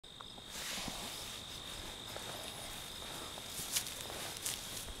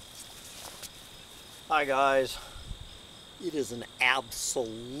Hi guys, it is an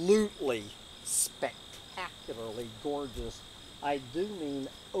absolutely spectacularly gorgeous, I do mean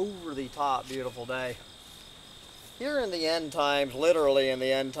over the top beautiful day. Here in the end times, literally in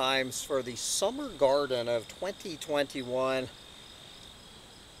the end times for the summer garden of 2021.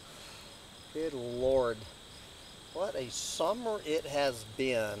 Good Lord, what a summer it has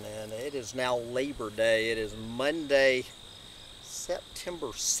been, and it is now Labor Day. It is Monday,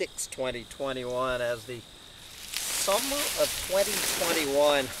 September 6, 2021, as the summer of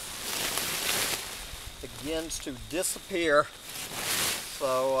 2021 begins to disappear.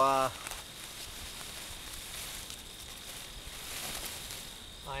 So I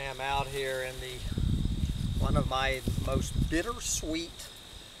am out here in one of my most bittersweet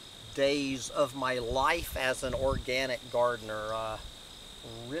days of my life as an organic gardener,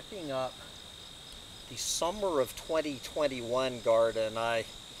 ripping up the summer of 2021 garden.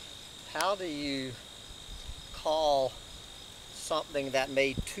 How do you call something that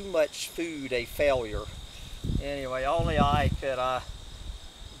made too much food a failure? Anyway, only I could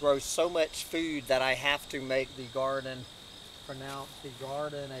grow so much food that I have to make the garden, pronounce the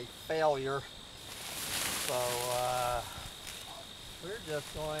garden a failure. So we're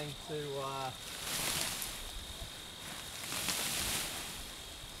just going to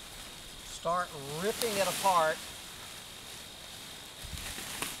start ripping it apart.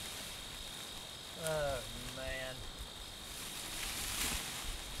 Oh man.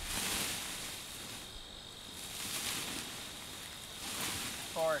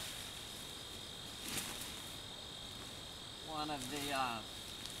 Start one of the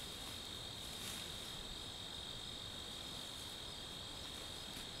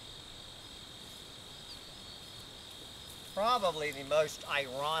probably the most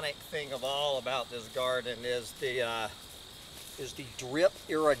ironic thing of all about this garden is the drip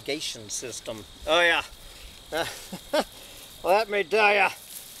irrigation system. Oh yeah. Let me tell you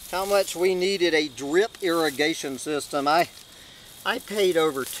how much we needed a drip irrigation system. I paid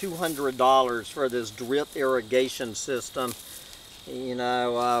over $200 for this drip irrigation system. You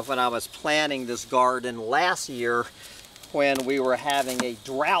know, when I was planting this garden last year, when we were having a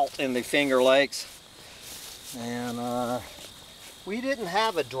drought in the Finger Lakes. And we didn't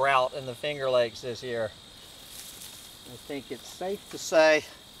have a drought in the Finger Lakes this year. I think it's safe to say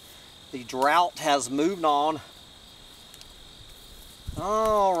the drought has moved on.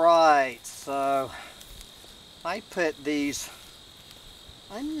 Alright, so I put these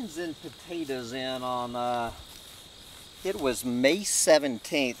onions and potatoes in on, it was May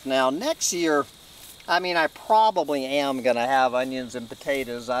 17th. Now next year, I mean, I probably am going to have onions and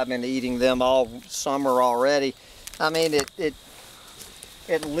potatoes. I've been eating them all summer already. I mean, it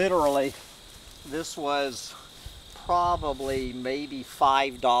literally, this was probably maybe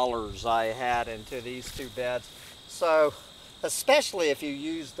 $5 I had into these two beds. So, especially if you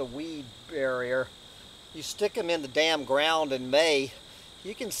use the weed barrier, you stick them in the damn ground in May,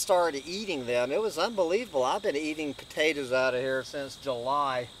 you can start eating them. It was unbelievable. I've been eating potatoes out of here since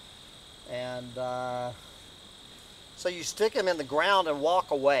July. And so you stick them in the ground and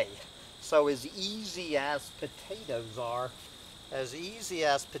walk away. So as easy as potatoes are, as easy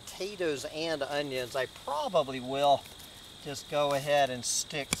as potatoes and onions, I probably will just go ahead and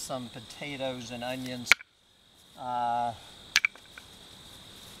stick some potatoes and onions out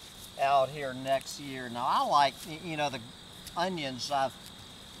here next year. Now I like, you know, the onions, I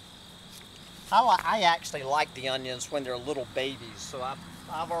actually like the onions when they're little babies, so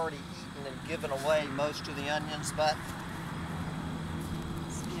I've already eaten and given away most of the onions, but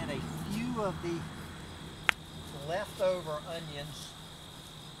let's get a few of the leftover onions.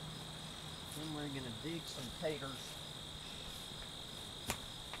 Then we're going to dig some taters.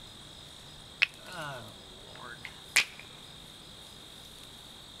 Oh, Lord.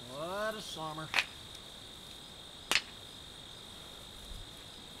 What a summer.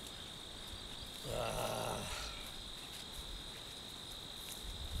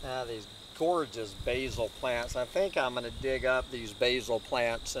 Now these gorgeous basil plants. I think I'm going to dig up these basil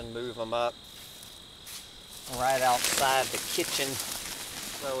plants and move them up right outside the kitchen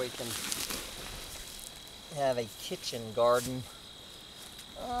so we can have a kitchen garden.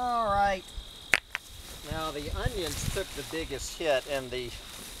 All right. Now the onions took the biggest hit, and you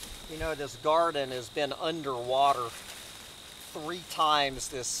know, this garden has been underwater 3 times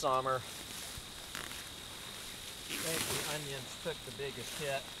this summer. I think the onions took the biggest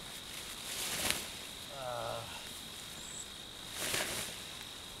hit.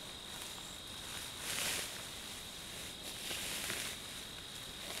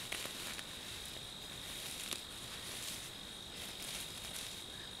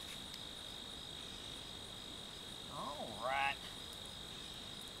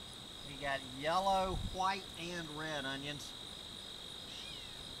 got yellow, white, and red onions.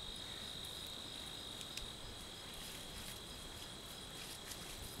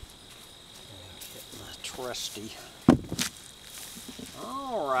 Get my trusty.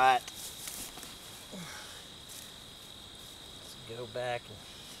 All right. Let's go back and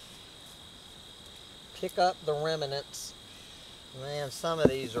pick up the remnants. Man, some of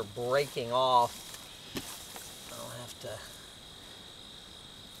these are breaking off. I'll have to.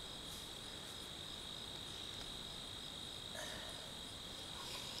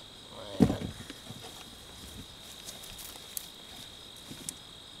 Man.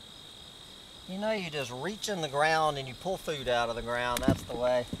 You know, you just reach in the ground and you pull food out of the ground. That's the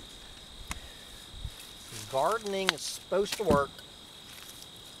way. Gardening is supposed to work.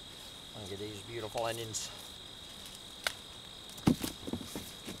 Look at these beautiful onions.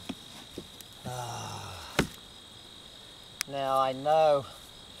 Now I know,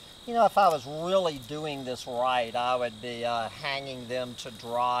 you know, if I was really doing this right, I would be hanging them to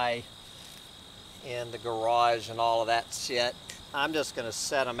dry in the garage and all of that shit. I'm just going to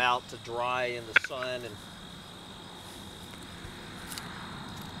set them out to dry in the sun and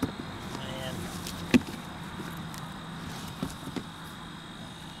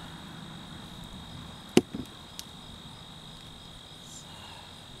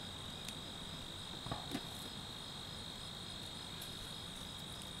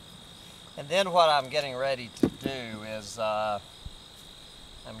then what I'm getting ready to do is I'm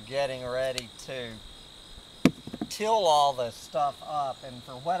getting ready to till all this stuff up, and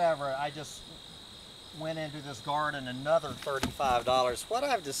for whatever, I just went into this garden another $35. What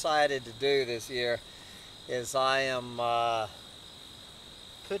I've decided to do this year is I am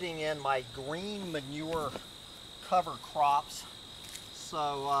putting in my green manure cover crops.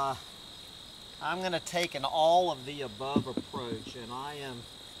 So I'm going to take an all of the above approach, and I am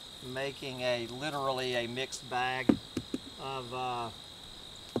making literally a mixed bag of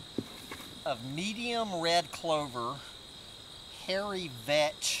medium red clover, hairy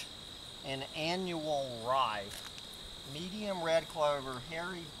vetch, and annual rye. Medium red clover,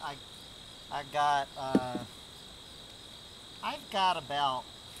 hairy. I've got about,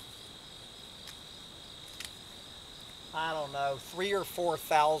 I don't know, 3,000 or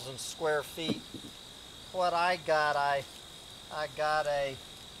 4,000 square feet. What I got I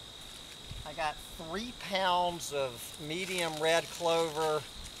got 3 pounds of medium red clover,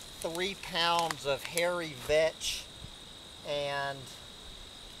 3 pounds of hairy vetch, and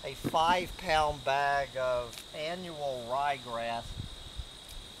a 5-pound bag of annual ryegrass.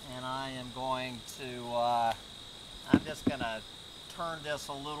 And I am going to, I'm just going to turn this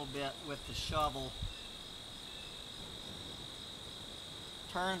a little bit with the shovel.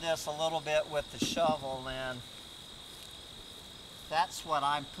 Turn this a little bit with the shovel, and that's what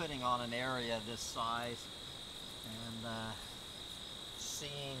I'm putting on an area this size, and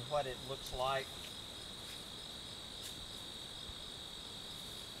seeing what it looks like.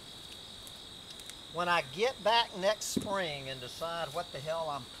 When I get back next spring and decide what the hell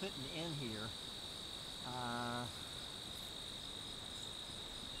I'm putting in here, man.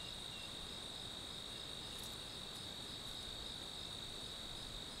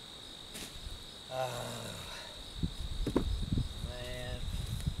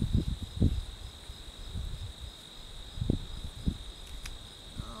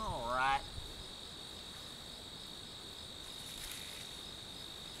 All right.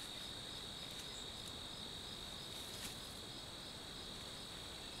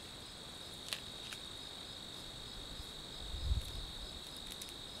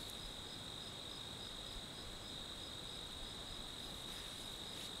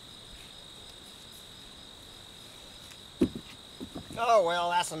 Oh, well,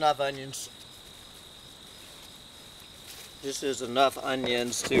 that's enough onions. This is enough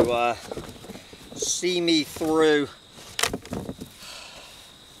onions to see me through.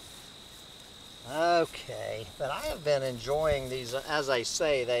 Okay, but I have been enjoying these. As I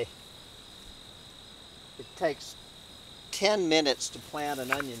say, it takes 10 minutes to plant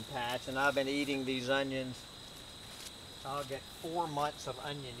an onion patch, and I've been eating these onions. I'll get 4 months of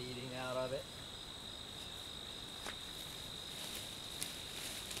onion eating out of it.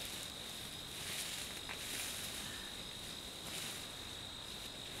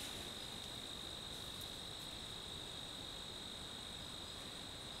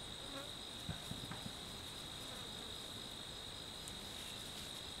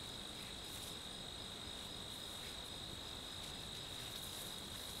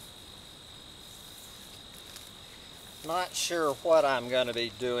 Not sure what I'm going to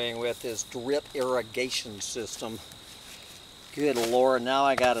be doing with this drip irrigation system. Good Lord, now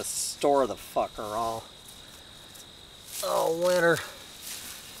I got to store the fucker all winter.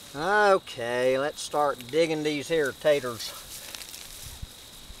 Okay, let's start digging these here taters.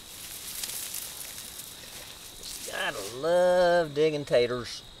 Just gotta love digging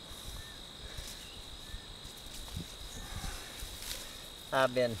taters.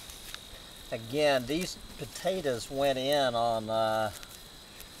 Again, these potatoes went in on,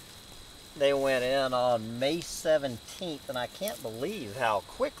 they went in on May 17th, and I can't believe how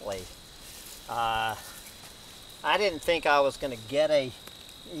quickly. I didn't think I was going to get I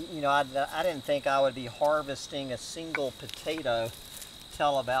didn't think I would be harvesting a single potato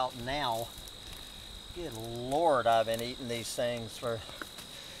till about now. Good Lord, I've been eating these things for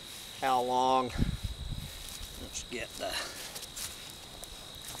how long? Let's get the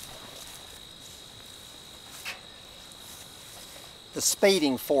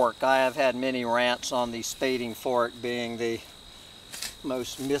spading fork. I have had many rants on the spading fork being the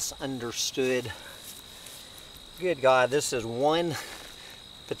most misunderstood. Good God, this is one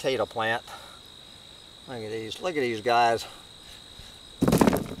potato plant. Look at these guys.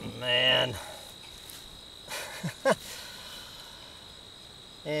 Man.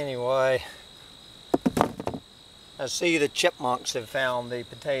 Anyway, I see the chipmunks have found the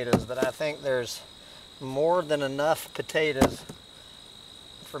potatoes, but I think there's more than enough potatoes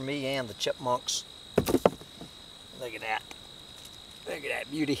for me and the chipmunks. Look at that. Look at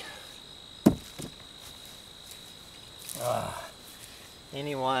that beauty.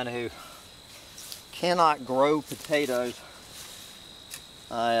 Anyone who cannot grow potatoes,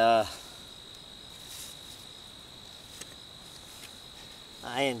 I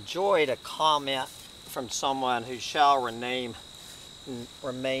enjoyed a comment from someone who shall remain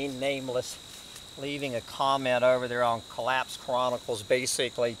nameless, leaving a comment over there on Collapse Chronicles,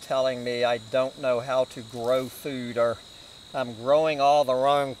 basically telling me I don't know how to grow food, or I'm growing all the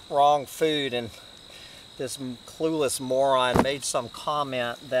wrong food, and this clueless moron made some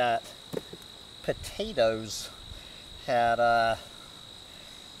comment that potatoes had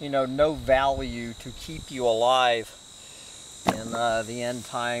no value to keep you alive in the end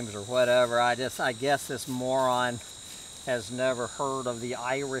times or whatever. I guess this moron has never heard of the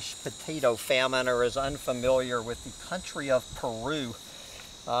Irish potato famine, or is unfamiliar with the country of Peru,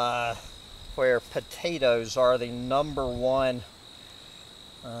 where potatoes are the #1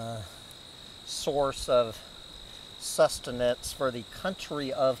 source of sustenance for the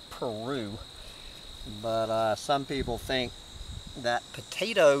country of Peru. But some people think that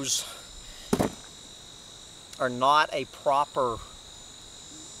potatoes are not a proper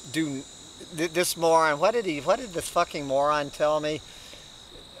this moron, what did this fucking moron tell me?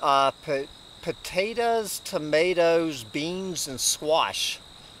 Potatoes, tomatoes, beans, and squash.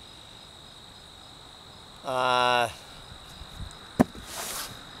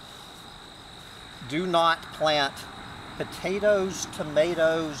 Do not plant potatoes,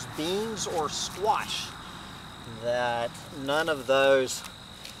 tomatoes, beans, or squash. That none of those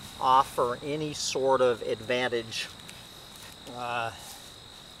offer any sort of advantage.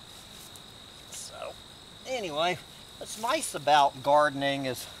 So anyway, what's nice about gardening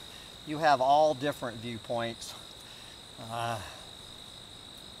is you have all different viewpoints.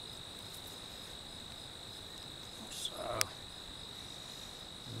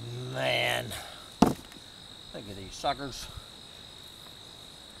 Man, look at these suckers.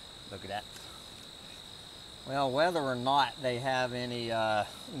 Look at that. Well, whether or not they have any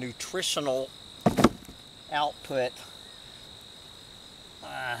nutritional output,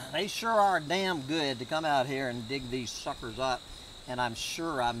 they sure are damn good to come out here and dig these suckers up. And I'm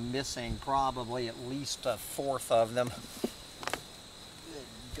sure I'm missing probably at least a fourth of them. Good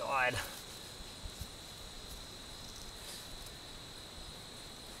God.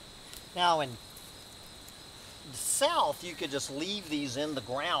 Now in the South, you could just leave these in the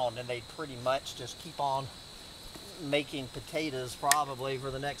ground and they'd pretty much just keep on making potatoes probably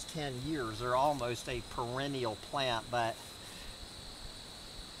for the next 10 years. They're almost a perennial plant, but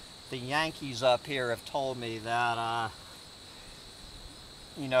the Yankees up here have told me that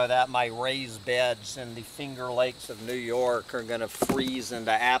that my raised beds in the Finger Lakes of New York are going to freeze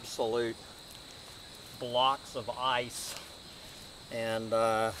into absolute blocks of ice, and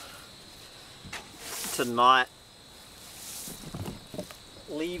to not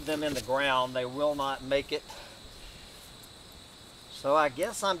leave them in the ground, they will not make it. So I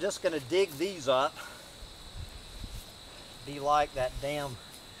guess I'm just going to dig these up. Be like that damn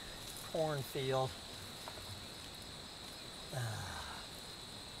cornfield.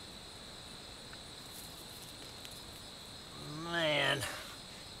 Man,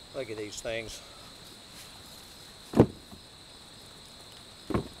 look at these things.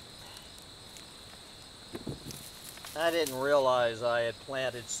 I didn't realize I had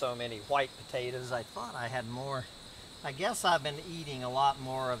planted so many white potatoes. I thought I had more. I guess I've been eating a lot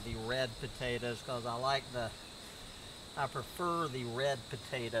more of the red potatoes because I prefer the red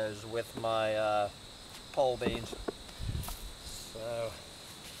potatoes with my pole beans. So,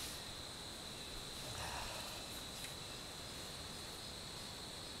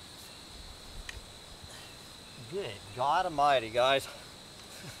 good God Almighty, guys.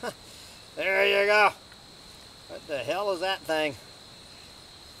 There you go. What the hell is that thing?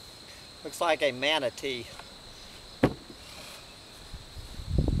 Looks like a manatee. Man,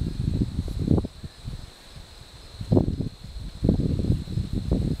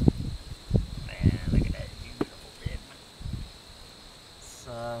 look at that beautiful red one.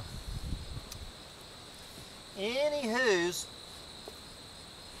 So, anywho's,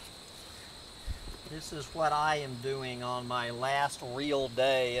 this is what I am doing on my last real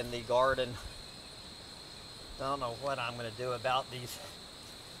day in the garden. Don't know what I'm going to do about these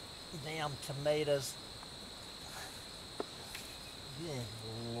damn tomatoes. Good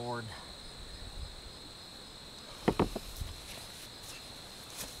Lord.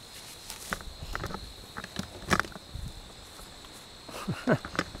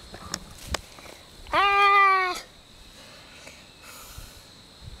 Ah!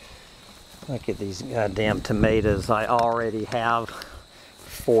 Look at these goddamn tomatoes. I already have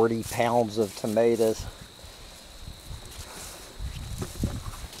 40 pounds of tomatoes.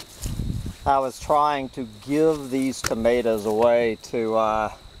 I was trying to give these tomatoes away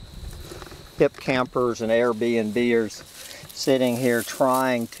to hip campers and Airbnbers, sitting here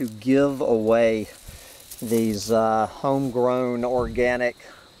trying to give away these homegrown organic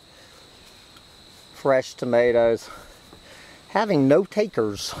fresh tomatoes, having no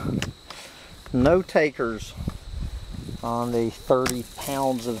takers on the 30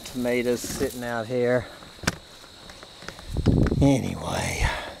 pounds of tomatoes sitting out here. Anyway,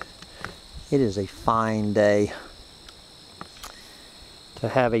 it is a fine day to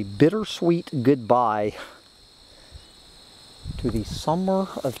have a bittersweet goodbye to the summer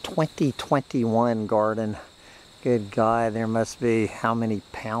of 2021 garden. Good God, there must be how many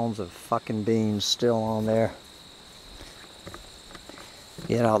pounds of fucking beans still on there.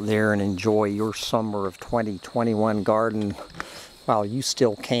 Get out there and enjoy your summer of 2021 garden while you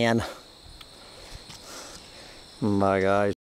still can. Bye, guys.